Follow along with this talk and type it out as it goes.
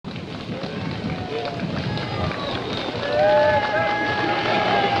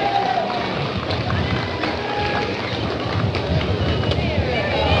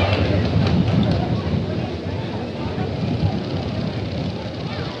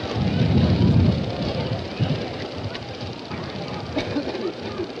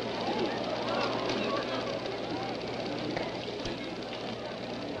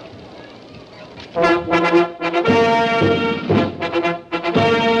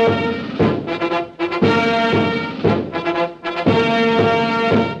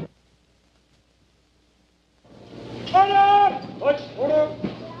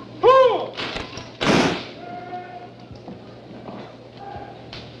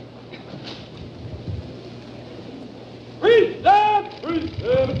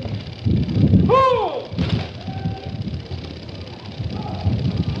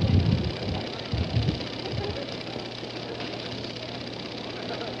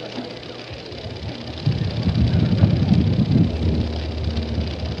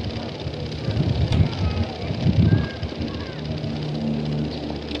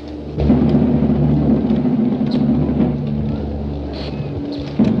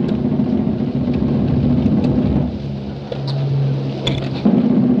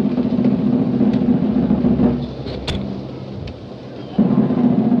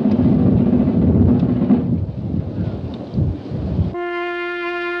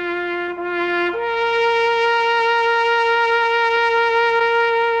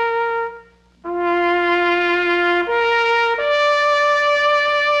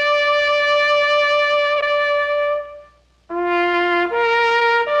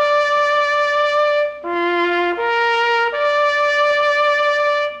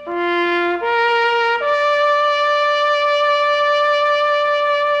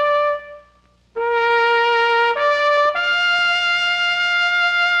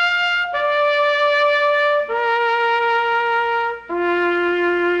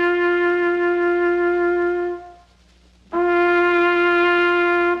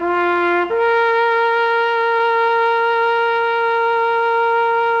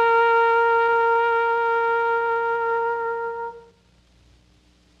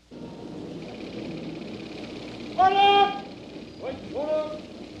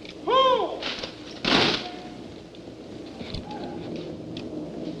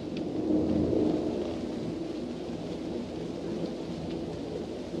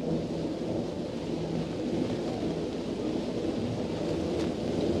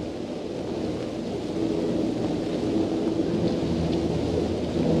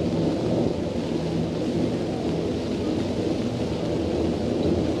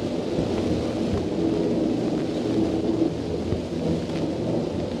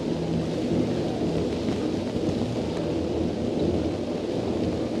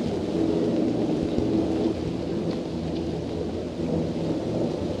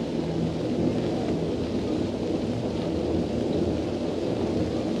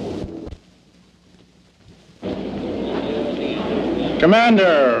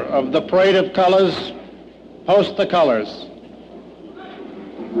Commander of the Parade of Colors, hoist the colors.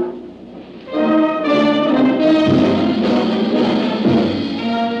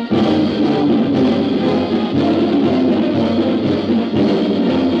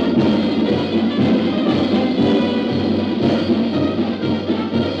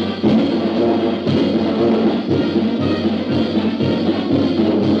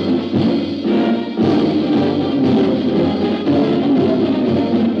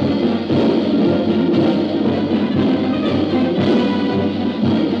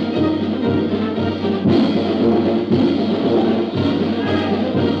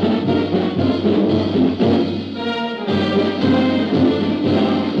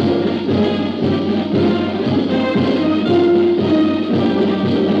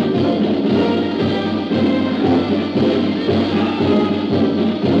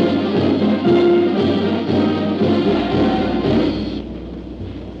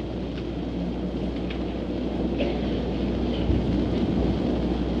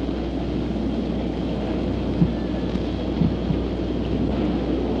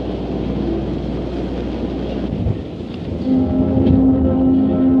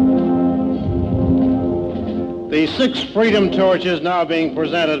 The 6 freedom torches now being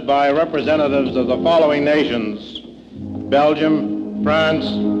presented by representatives of the following nations: Belgium, France,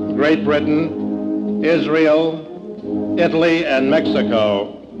 Great Britain, Israel, Italy, and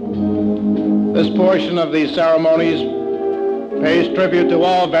Mexico. This portion of these ceremonies pays tribute to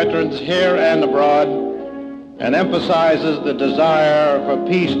all veterans here and abroad and emphasizes the desire for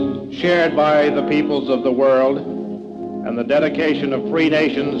peace shared by the peoples of the world and the dedication of free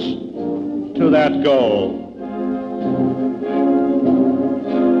nations to that goal.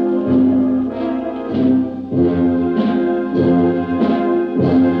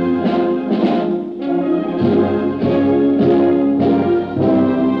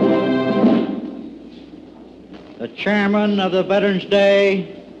 The Chairman of the Veterans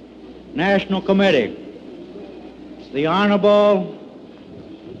Day National Committee, the Honorable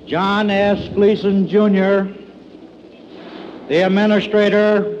John S. Gleason, Jr., the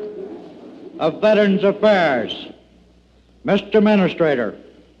Administrator of Veterans Affairs. Mr. Administrator.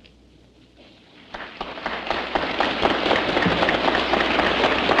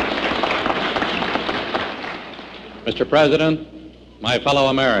 Mr. President, my fellow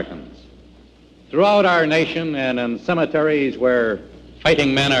Americans, throughout our nation and in cemeteries where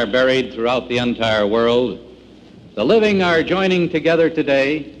fighting men are buried throughout the entire world, the living are joining together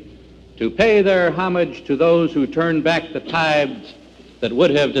today to pay their homage to those who turned back the tides that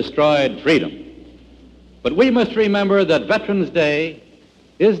would have destroyed freedom. But we must remember that Veterans Day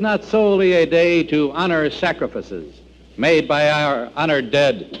is not solely a day to honor sacrifices made by our honored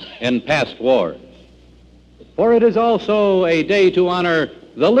dead in past wars, for it is also a day to honor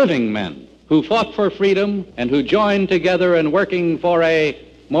the living men who fought for freedom and who joined together in working for a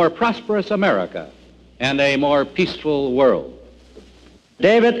more prosperous America and a more peaceful world.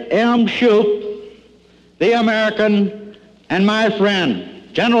 David M. Shoup, the American, and my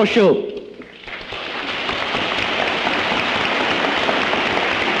friend, General Shoup.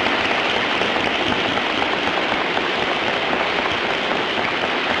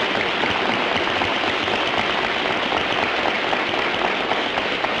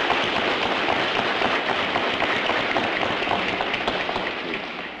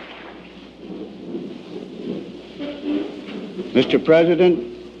 Mr.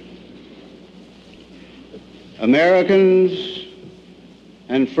 President, Americans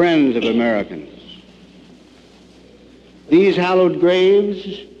and friends of Americans, these hallowed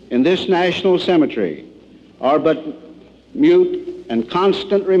graves in this national cemetery are but mute and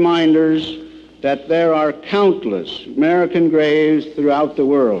constant reminders that there are countless American graves throughout the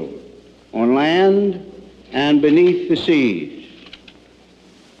world, on land and beneath the seas.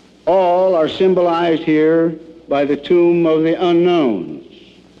 All are symbolized here by the tomb of the unknowns.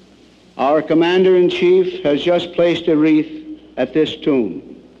 Our Commander-in-Chief has just placed a wreath at this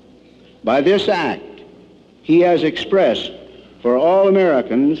tomb. By this act, he has expressed for all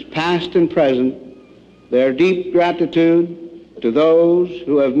Americans, past and present, their deep gratitude to those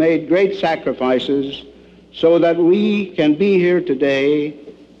who have made great sacrifices so that we can be here today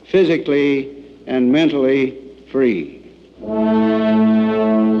physically and mentally free.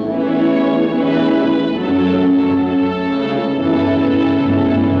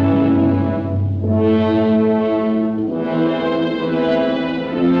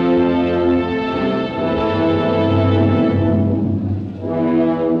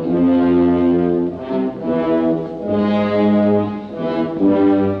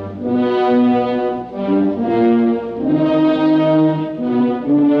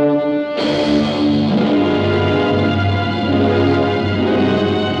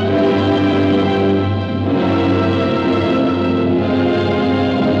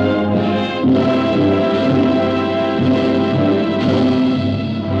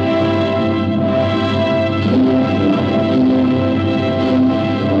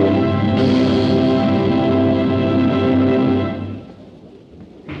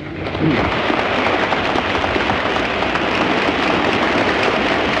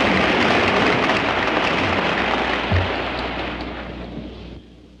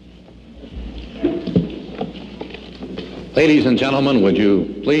 Ladies and gentlemen, would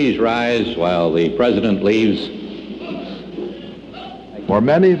you please rise while the President leaves? For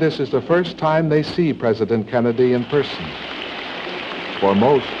many, this is the first time they see President Kennedy in person. For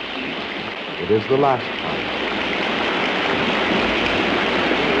most, it is the last time.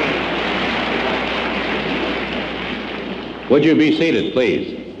 Would you be seated,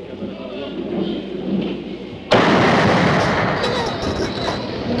 please?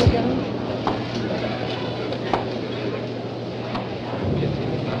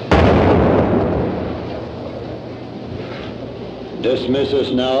 Dismiss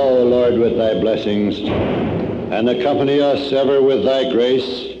us now, O Lord, with thy blessings, and accompany us ever with thy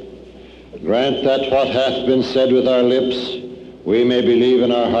grace. Grant that what hath been said with our lips, we may believe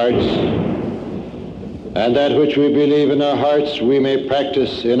in our hearts, and that which we believe in our hearts we may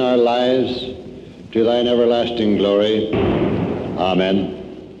practice in our lives, to thine everlasting glory. Amen.